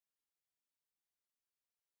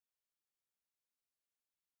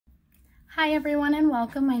Hi everyone and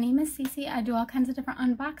welcome. My name is Cece. I do all kinds of different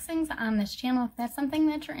unboxings on this channel. If that's something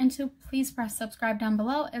that you're into, please press subscribe down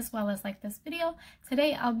below as well as like this video.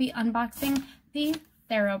 Today I'll be unboxing the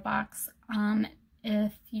Therabox.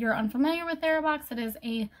 If you're unfamiliar with Therabox, it is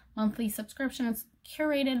a monthly subscription. It's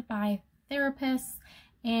curated by therapists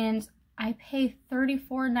and I pay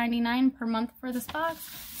 $34.99 per month for this box.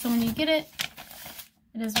 So when you get it,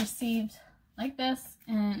 it is received like this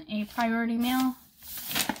in a priority mail.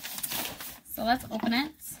 So let's open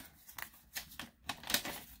it.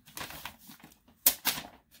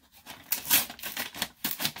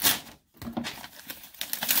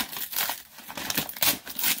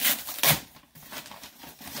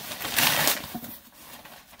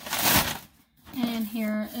 And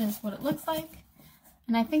here is what it looks like.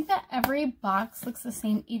 And I think that every box looks the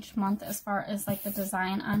same each month as far as like the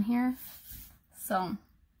design on here. So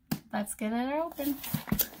let's get it open.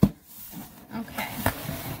 Okay.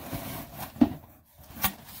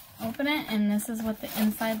 Open it, and this is what the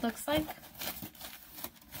inside looks like.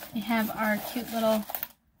 We have our cute little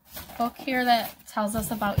book here that tells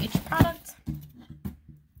us about each product.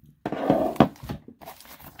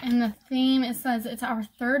 And the theme, it says it's our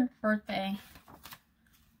 3rd birthday.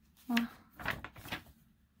 Well,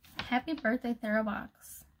 happy birthday,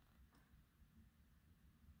 Therabox.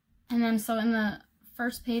 And then so in the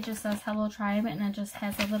first page it says hello tribe, and it just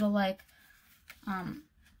has a little like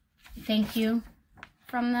thank you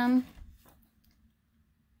from them.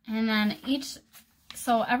 And then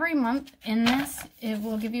so every month in this, it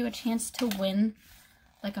will give you a chance to win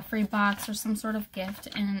like a free box or some sort of gift,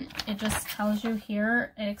 and it just tells you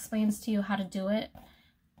here, it explains to you how to do it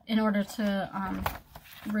in order to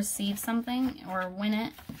receive something or win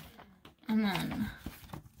it. And then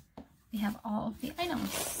we have all of the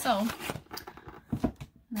items. So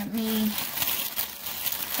let me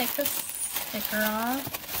take the sticker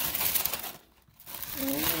off.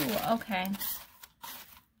 Ooh, okay.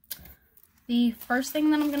 The first thing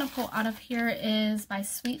that I'm going to pull out of here is by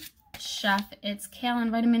Sweet Chef. It's kale and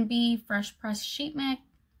vitamin B, fresh pressed sheet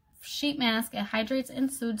mask. It hydrates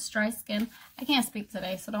and soothes dry skin. I can't speak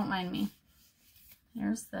today, so don't mind me.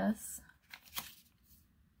 Here's this.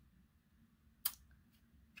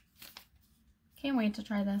 Can't wait to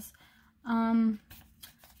try this.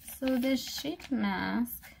 So this sheet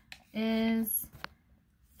mask is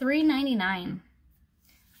 $3.99.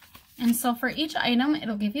 And so for each item,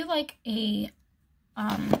 it'll give you like a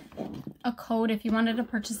code if you wanted to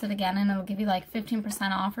purchase it again, and it'll give you like 15%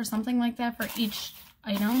 off or something like that for each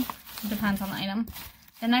item. It depends on the item.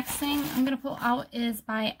 The next thing I'm going to pull out is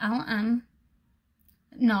by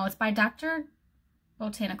it's by Dr.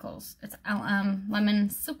 Botanicals. It's LM Lemon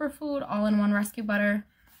Superfood All-in-One Rescue Butter.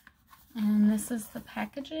 And this is the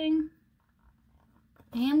packaging.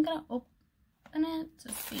 I am going to open it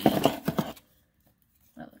to see what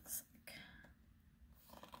it looks like.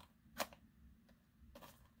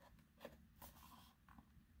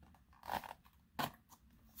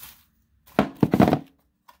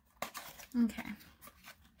 Okay.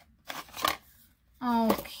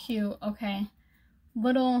 Oh, cute. Okay.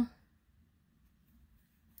 Little.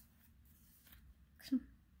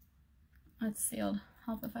 It's sealed.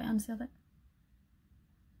 Help if I unseal it.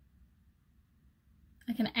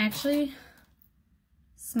 I can actually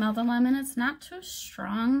smell the lemon. It's not too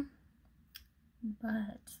strong,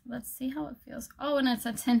 but let's see how it feels. Oh, and it's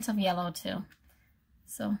a tint of yellow too.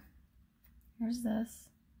 So here's this.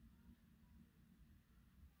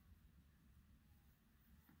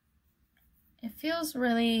 It feels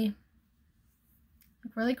really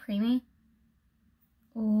creamy.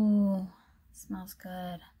 Ooh, smells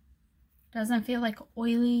good. Doesn't feel like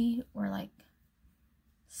oily or like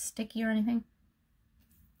sticky or anything.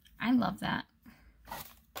 I love that.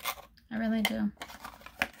 I really do.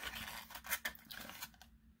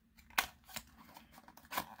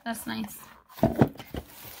 That's nice.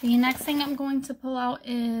 The next thing I'm going to pull out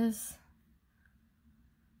is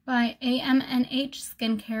by AMNH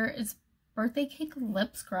Skincare. It's birthday cake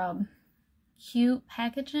lip scrub. Cute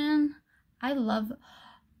packaging. I love.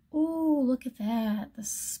 Ooh, look at that. The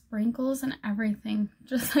sprinkles and everything.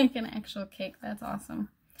 Just like an actual cake. That's awesome.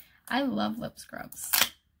 I love lip scrubs.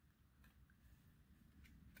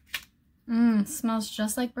 Smells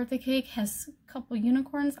just like birthday cake. Has a couple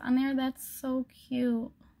unicorns on there. That's so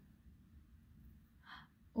cute.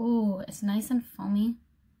 Ooh, it's nice and foamy.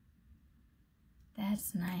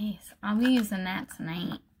 That's nice. I'll be using that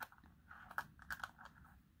tonight.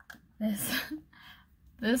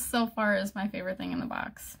 This so far is my favorite thing in the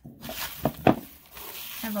box. I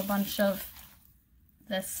have a bunch of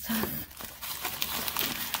this stuff.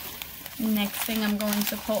 Next thing I'm going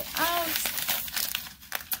to pull out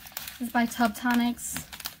This is by Tub Tonics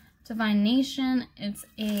Divine Nation. It's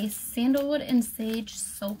a sandalwood and sage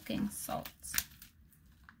soaking salt.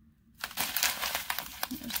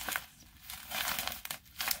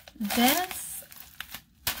 This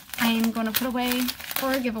I am going to put away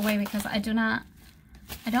for a giveaway because I don't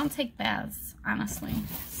take baths, honestly.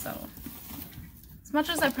 So as much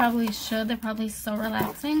as I probably should, they're probably so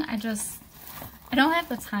relaxing. I don't have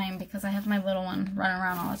the time because I have my little one running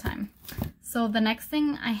around all the time. So the next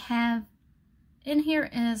thing I have in here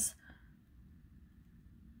is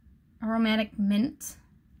aromatic mint.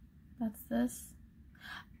 That's this.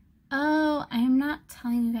 Oh, I am not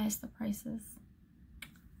telling you guys the prices.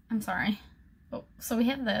 I'm sorry. Oh, so we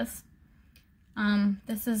have this.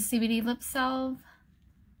 This is CBD lip salve.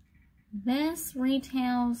 This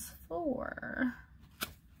retails for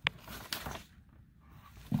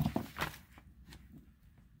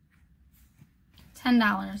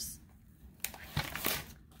 $10.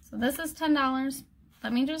 So this is $10.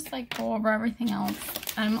 Let me just like go over everything else.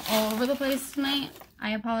 I'm all over the place tonight. I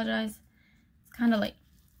apologize. It's kind of late.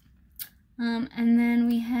 And then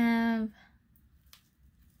we have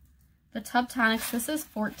the Tub Tonics. This is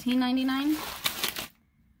 $14.99.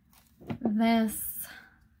 This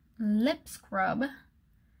lip scrub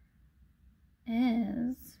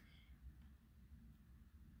is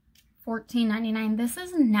 $14.99. This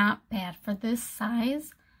is not bad for this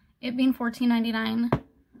size. It being $14.99,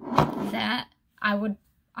 that I would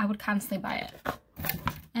constantly buy it.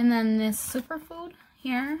 And then this superfood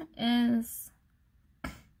here is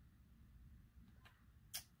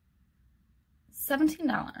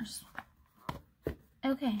 $17.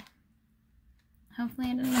 Okay. Hopefully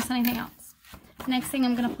I didn't miss anything else. Next thing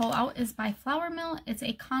I'm going to pull out is by Flower Mill. It's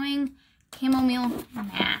a calming chamomile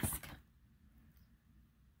mask.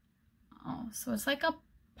 Oh, so it's like a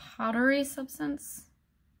powdery substance.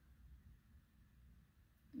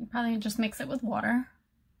 You probably just mix it with water.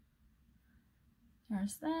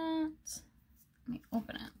 There's that. Let me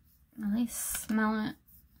open it. Really smell it.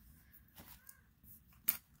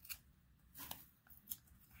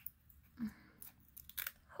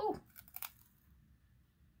 Whew.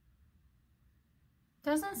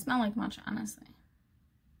 Doesn't smell like much, honestly.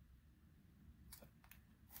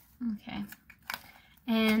 Okay.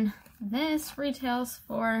 And this retails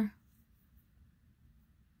for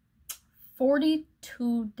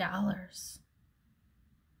 $42.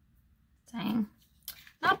 Dang.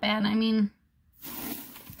 Not bad. I mean,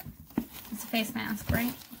 it's a face mask,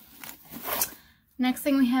 right? Next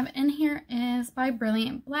thing we have in here is by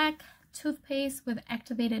Brilliant Black toothpaste with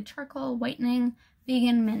activated charcoal whitening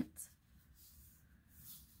vegan mint.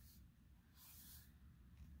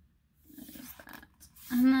 There's that.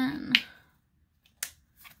 And then,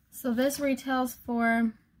 so this retails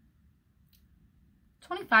for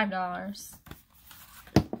 $25.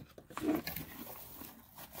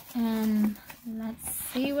 And let's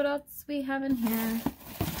see what else we have in here.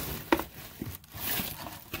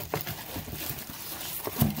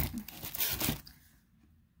 Okay.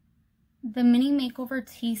 The Mini Makeover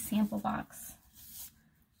Tea Sample Box.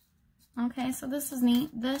 Okay, so this is neat.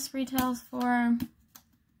 This retails for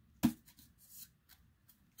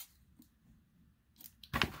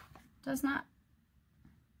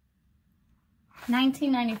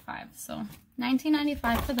 $19.95. So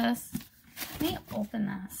 $19.95 for this. Let me open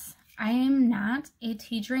this. I am not a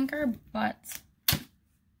tea drinker, but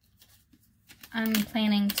I'm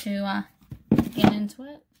planning to get into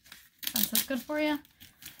it. That's good for you.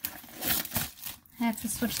 I have to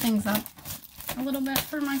switch things up a little bit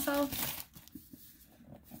for myself.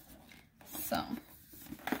 So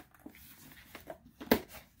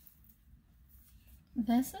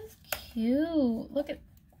this is cute. Look at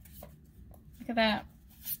that.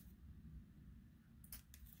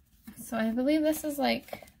 So I believe this is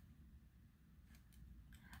like,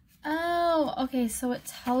 oh, okay, so it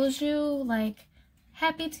tells you like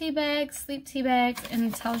happy tea bags, sleep tea bags,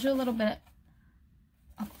 and it tells you a little bit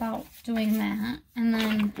about doing that. And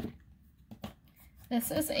then this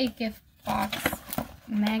is a gift box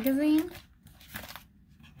magazine,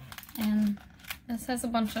 and this has a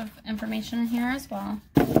bunch of information in here as well.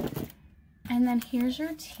 And then here's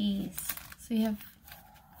your teas. So you have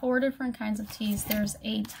 4 different kinds of teas. There's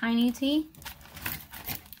a tiny tea.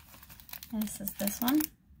 This is this one.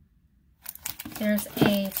 There's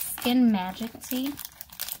a Skin Magic tea.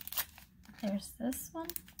 There's this one.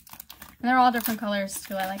 And they're all different colors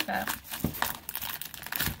too. I like that.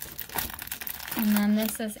 And then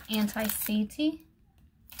this is Anti-C tea.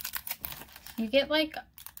 You get like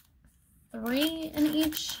 3 in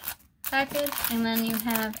each package. And then you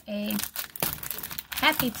have a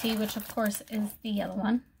Happy tea, which of course is the yellow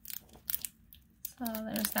one. So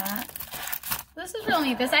there's that. This is real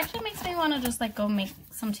neat. This actually makes me want to just like go make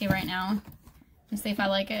some tea right now and see if I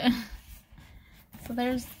like it. So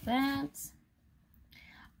there's that.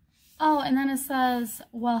 Oh, and then it says,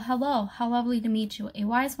 well, hello, how lovely to meet you. A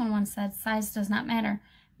wise one once said, size does not matter.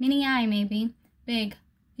 Mini I, maybe. Big,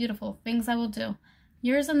 beautiful, things I will do.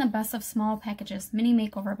 Yours in the best of small packages. Mini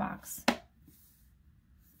makeover box.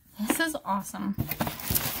 This is awesome.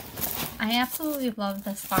 I absolutely love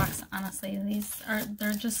this box, honestly.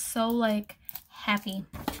 They're just so, like, happy.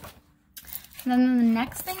 And then the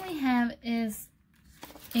next thing we have is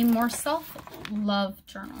a more self-love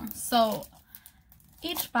journal. So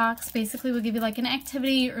each box basically will give you like an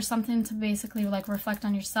activity or something to basically like reflect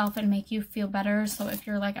on yourself and make you feel better. So if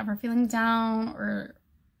you're like ever feeling down or,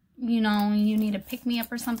 you know, you need a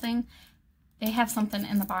pick-me-up or something, they have something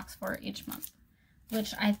in the box for each month,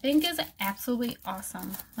 which I think is absolutely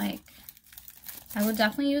awesome. Like, I would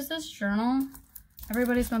definitely use this journal.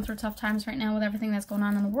 Everybody's going through tough times right now with everything that's going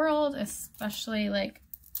on in the world, especially like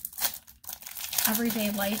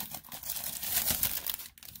everyday life.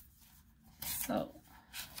 So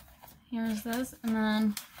here's this, and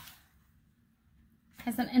then it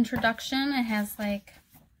has an introduction. It has like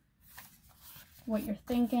what you're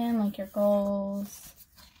thinking, like your goals,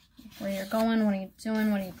 where you're going, what are you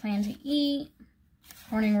doing, what do you plan to eat,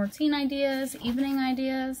 morning routine ideas, evening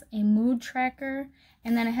ideas, a mood tracker,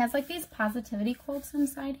 and then it has like these positivity quotes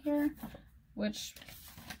inside here, which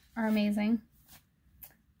are amazing.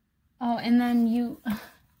 Oh, and then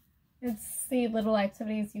it's the little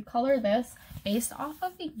activities. You color this based off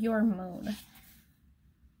of your mood.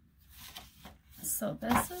 So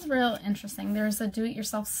this is real interesting. There's a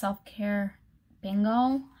do-it-yourself self-care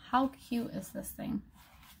bingo. How cute is this thing?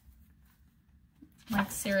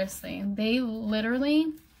 Like, seriously, they literally,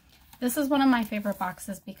 this is one of my favorite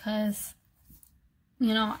boxes because,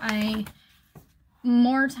 you know, I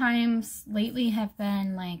more times lately have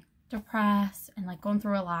been like depressed and like going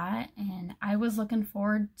through a lot, and I was looking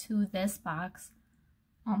forward to this box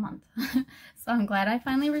all month. So I'm glad I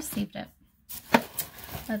finally received it.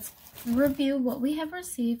 Let's review what we have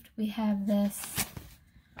received. We have this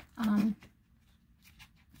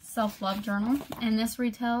self-love journal, and this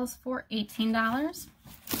retails for $18.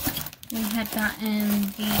 We had gotten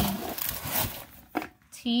the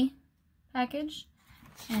tea package,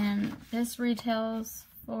 and this retails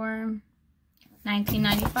for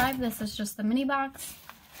 $19.95. This is just the mini box.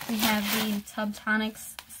 We have the Tub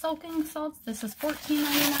Tonics soaking salts. This is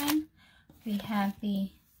 $14.99. We have the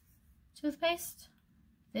toothpaste.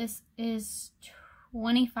 This is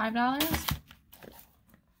 $25.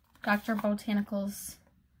 Dr. Botanical's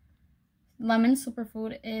lemon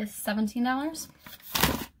superfood is $17.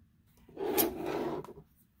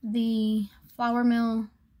 The Flower Mill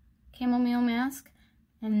chamomile mask,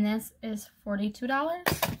 and this is $42.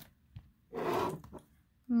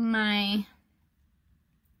 I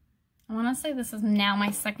want to say this is now my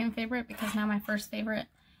second favorite, because now my first favorite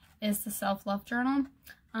is the self-love journal.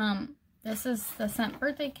 This is the scent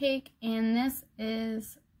birthday cake, and this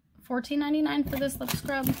is $14.99 for this lip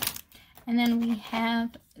scrub. And then we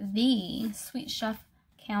have the Sweet Chef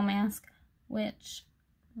Kale Mask, which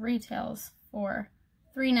retails for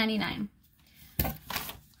 $3.99.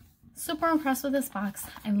 Super impressed with this box.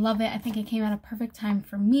 I love it. I think it came at a perfect time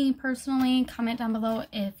for me personally. Comment down below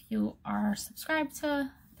if you are subscribed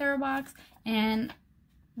to Therabox and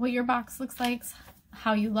what your box looks like,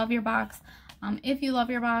 how you love your box. If you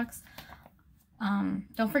love your box,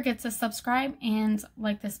 don't forget to subscribe and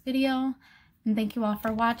like this video. And thank you all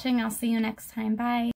for watching. I'll see you next time. Bye.